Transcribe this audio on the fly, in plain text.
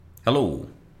Hello,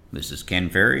 this is Ken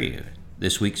Ferry,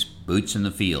 this week's Boots in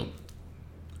the Field.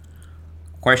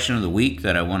 Question of the week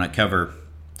that I want to cover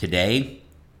today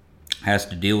has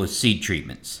to deal with seed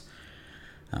treatments.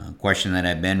 Question that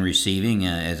I've been receiving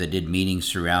as I did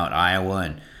meetings throughout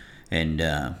Iowa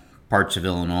and parts of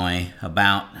Illinois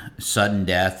about sudden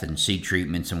death and seed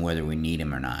treatments and whether we need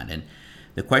them or not. And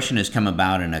the question has come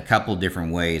about in a couple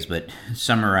different ways, but to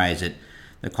summarize it,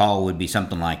 the call would be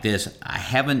something like this. I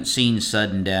haven't seen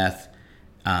sudden death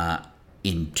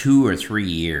in 2 or 3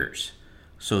 years.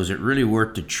 So is it really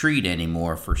worth to treat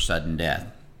anymore for sudden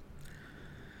death?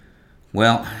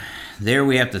 Well, there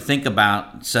we have to think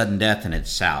about sudden death in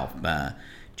itself.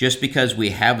 Just because we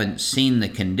haven't seen the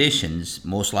conditions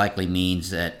most likely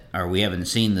means that, or we haven't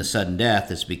seen the sudden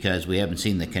death, is because we haven't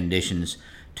seen the conditions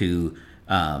to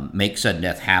make sudden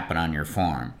death happen on your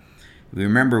farm. We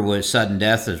remember with sudden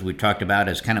death, as we talked about,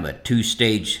 is kind of a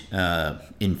two-stage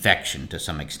infection to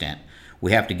some extent.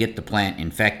 We have to get the plant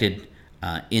infected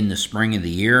in the spring of the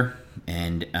year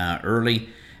and early,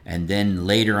 and then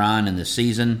later on in the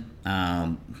season,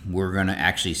 we're going to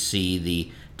actually see the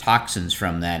toxins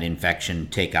from that infection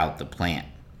take out the plant.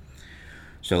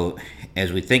 So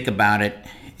as we think about it,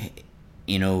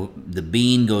 the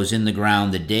bean goes in the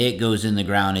ground. The day it goes in the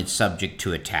ground, it's subject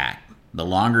to attack. The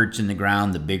longer it's in the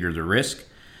ground, the bigger the risk.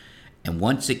 And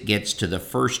once it gets to the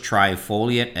first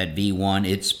trifoliate at V1,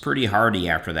 it's pretty hardy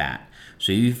after that.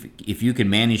 So if you can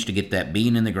manage to get that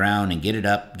bean in the ground and get it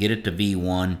up, get it to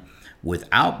V1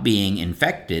 without being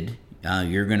infected,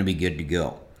 you're going to be good to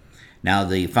go. Now,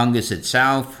 the fungus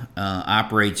itself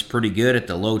operates pretty good at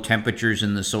the low temperatures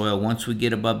in the soil. Once we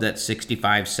get above that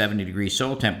 65, 70 degree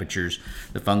soil temperatures,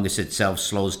 the fungus itself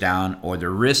slows down, or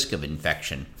the risk of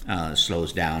infection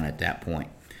slows down at that point.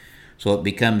 So it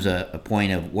becomes a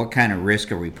point of what kind of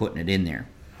risk are we putting it in there.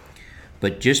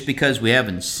 But just because we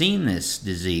haven't seen this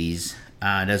disease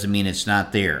doesn't mean it's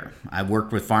not there. I've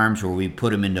worked with farms where we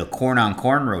put them into a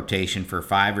corn-on-corn rotation for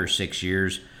 5 or 6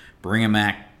 years, bring them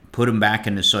back, put them back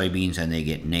into soybeans, and they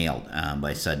get nailed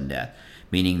by sudden death,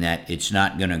 meaning that it's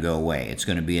not going to go away. It's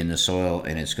going to be in the soil,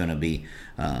 and it's going to be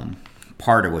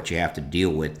part of what you have to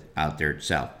deal with out there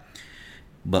itself.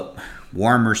 But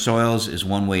warmer soils is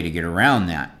one way to get around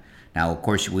that. Now, of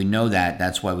course, we know that.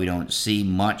 That's why we don't see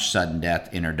much sudden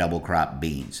death in our double crop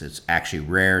beans. It's actually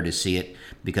rare to see it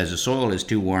because the soil is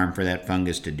too warm for that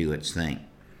fungus to do its thing.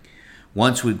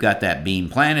 Once we've got that bean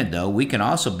planted, though, we can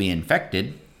also be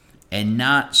infected and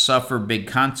not suffer big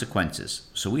consequences.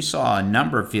 So we saw a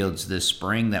number of fields this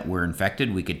spring that were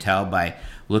infected. We could tell by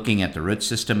looking at the root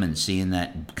system and seeing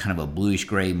that kind of a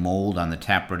bluish-gray mold on the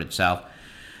taproot itself.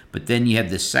 But then you have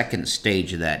the second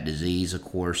stage of that disease, of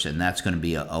course, and that's going to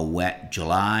be a wet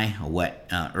July, a wet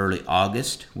early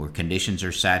August, where conditions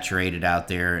are saturated out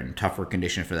there and tougher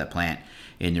conditions for that plant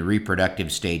in the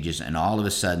reproductive stages. And all of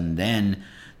a sudden, then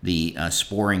the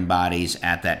sporing bodies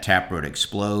at that taproot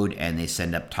explode and they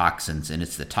send up toxins, and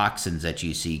it's the toxins that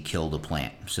you see kill the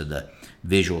plant. So the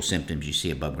visual symptoms you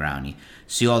see above ground, you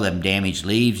see all them damaged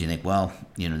leaves, you think, well,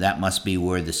 that must be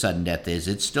where the sudden death is.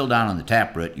 It's still down on the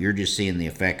taproot. You're just seeing the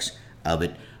effects of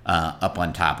it up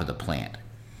on top of the plant.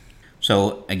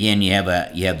 So again, you have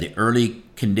the early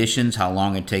conditions, how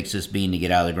long it takes this bean to get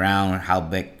out of the ground, how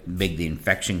big the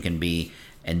infection can be,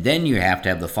 and then you have to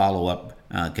have the follow-up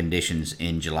conditions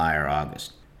in July or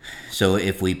August. So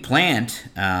if we plant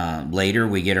later,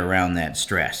 we get around that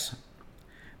stress.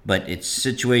 But it's a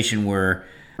situation where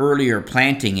earlier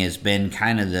planting has been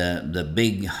kind of the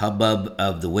big hubbub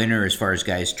of the winter as far as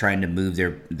guys trying to move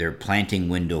their planting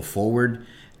window forward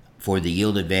for the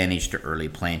yield advantage to early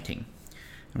planting.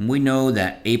 And we know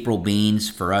that April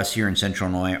beans for us here in Central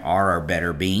Illinois are our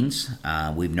better beans.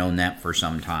 We've known that for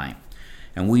some time.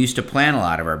 And we used to plant a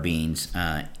lot of our beans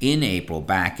in April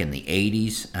back in the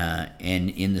 80s and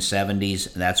in the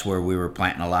 70s. That's where we were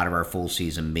planting a lot of our full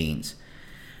season beans.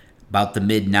 About the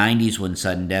mid-90s when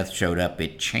sudden death showed up,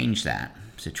 it changed that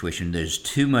situation. There's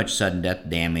too much sudden death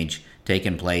damage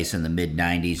taking place in the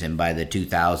mid-90s, and by the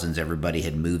 2000s, everybody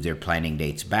had moved their planting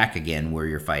dates back again where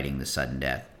you're fighting the sudden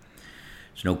death.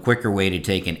 There's no quicker way to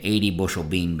take an 80 bushel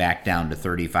bean back down to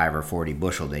 35 or 40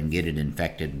 bushel than get it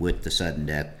infected with the sudden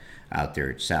death out there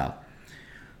itself.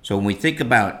 So when we think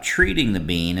about treating the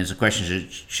bean, as a question,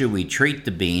 should we treat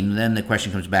the bean? Then the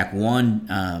question comes back,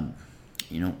 one,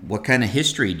 what kind of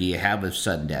history do you have of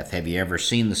sudden death? Have you ever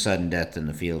seen the sudden death in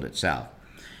the field itself?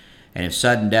 And if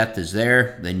sudden death is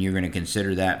there, then you're going to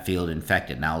consider that field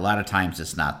infected. Now, a lot of times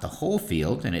it's not the whole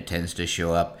field, and it tends to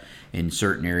show up in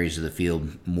certain areas of the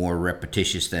field more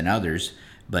repetitious than others,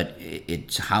 but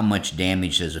it's how much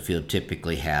damage does a field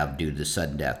typically have due to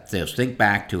sudden death. So think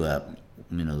back to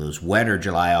those wetter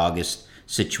July, August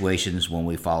situations when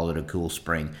we followed a cool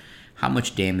spring, how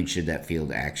much damage did that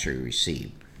field actually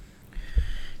receive?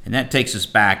 And that takes us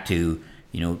back to,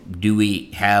 do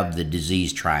we have the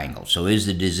disease triangle? So is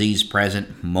the disease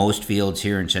present? Most fields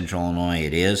here in central Illinois,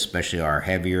 it is, especially our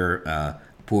heavier,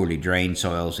 poorly drained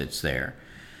soils, it's there.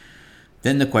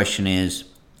 Then the question is,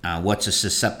 what's the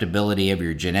susceptibility of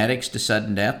your genetics to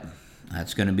sudden death?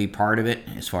 That's going to be part of it,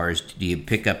 as far as do you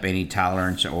pick up any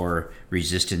tolerance or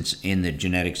resistance in the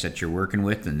genetics that you're working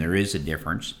with, and there is a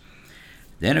difference.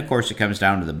 Then, of course, it comes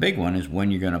down to the big one, is when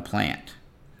you're going to plant.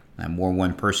 More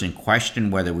one person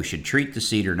questioned whether we should treat the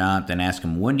seed or not, then ask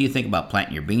them, when do you think about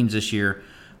planting your beans this year?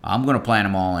 I'm going to plant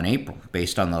them all in April.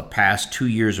 Based on the past 2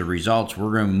 years of results,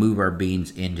 we're going to move our beans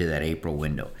into that April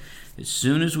window. As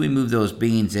soon as we move those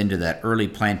beans into that early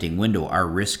planting window, our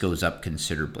risk goes up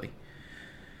considerably.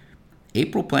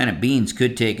 April planted beans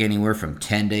could take anywhere from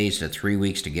 10 days to 3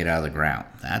 weeks to get out of the ground.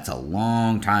 That's a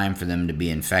long time for them to be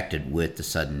infected with the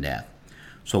sudden death.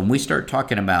 So when we start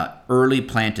talking about early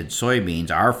planted soybeans,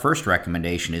 our first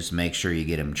recommendation is to make sure you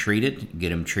get them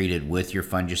treated with your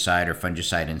fungicide or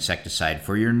fungicide insecticide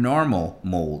for your normal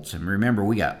molds. And remember,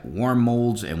 we got warm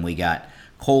molds and we got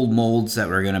cold molds that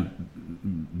we're going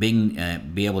to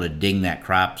be able to ding that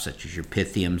crop, such as your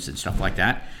pythiums and stuff like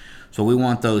that. So we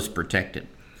want those protected.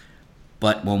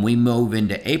 But when we move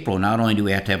into April, not only do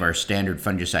we have to have our standard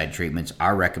fungicide treatments,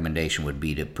 our recommendation would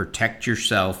be to protect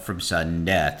yourself from sudden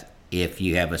death if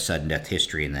you have a sudden death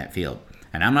history in that field.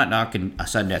 And I'm not talking a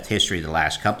sudden death history the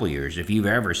last couple of years. If you've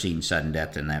ever seen sudden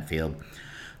death in that field,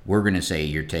 we're going to say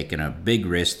you're taking a big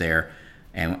risk there,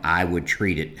 and I would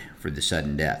treat it for the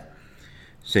sudden death.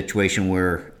 Situation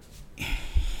where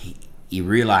you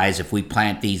realize if we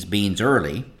plant these beans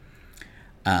early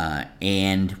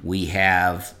and we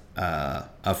have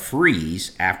a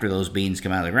freeze after those beans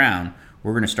come out of the ground,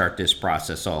 we're going to start this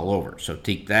process all over. So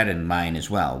keep that in mind as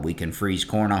well. We can freeze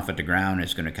corn off at the ground,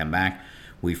 it's going to come back.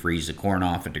 We freeze the corn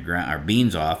off at the ground, our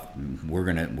beans off, we're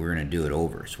going to do it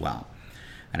over as well.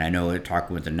 And I know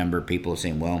talking with a number of people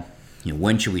saying, well,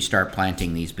 when should we start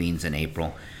planting these beans in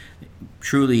April?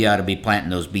 Truly, you ought to be planting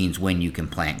those beans when you can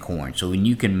plant corn. So when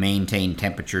you can maintain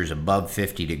temperatures above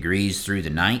 50 degrees through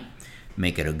the night,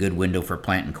 make it a good window for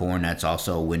planting corn. That's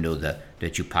also a window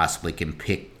that you possibly can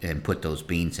pick and put those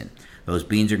beans in. Those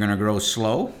beans are going to grow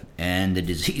slow, and the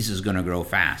disease is going to grow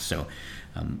fast. So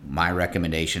my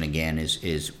recommendation, again,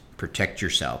 is protect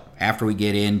yourself. After we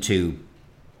get into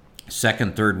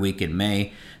second, third week in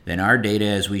May, then our data,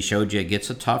 as we showed you, it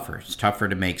gets tougher. It's tougher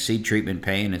to make seed treatment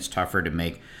pay, and it's tougher to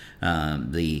make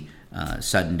the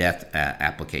sudden death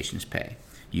applications pay.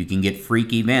 You can get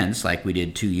freak events like we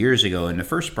did 2 years ago in the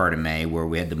first part of May, where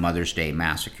we had the Mother's Day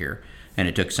massacre. And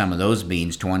it took some of those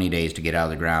beans 20 days to get out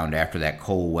of the ground after that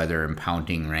cold weather and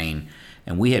pounding rain.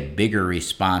 And we had bigger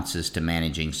responses to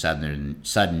managing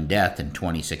sudden death in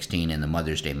 2016 in the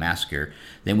Mother's Day massacre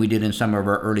than we did in some of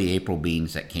our early April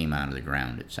beans that came out of the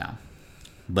ground itself.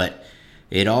 But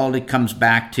it comes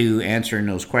back to answering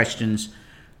those questions.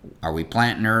 Are we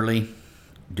planting early?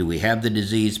 Do we have the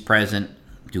disease present?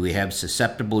 Do we have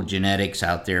susceptible genetics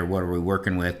out there? What are we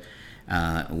working with?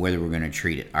 Whether we're going to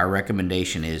treat it. Our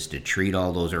recommendation is to treat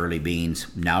all those early beans,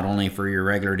 not only for your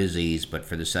regular disease, but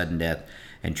for the sudden death,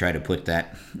 and try to put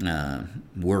that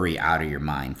worry out of your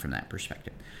mind from that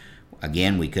perspective.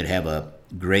 Again, we could have a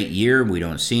great year, we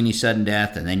don't see any sudden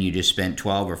death, and then you just spent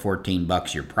 $12 or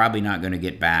 $14 you're probably not going to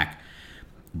get back.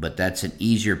 But that's an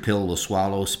easier pill to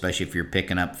swallow, especially if you're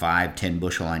picking up 5-10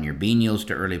 bushel on your bean yields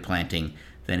to early planting,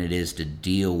 than it is to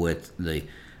deal with the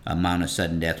amount of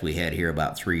sudden death we had here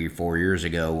about 3 or 4 years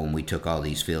ago when we took all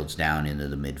these fields down into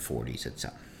the mid-40s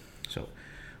itself. So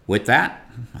with that,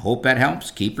 I hope that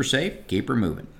helps. Keep her safe, keep her moving.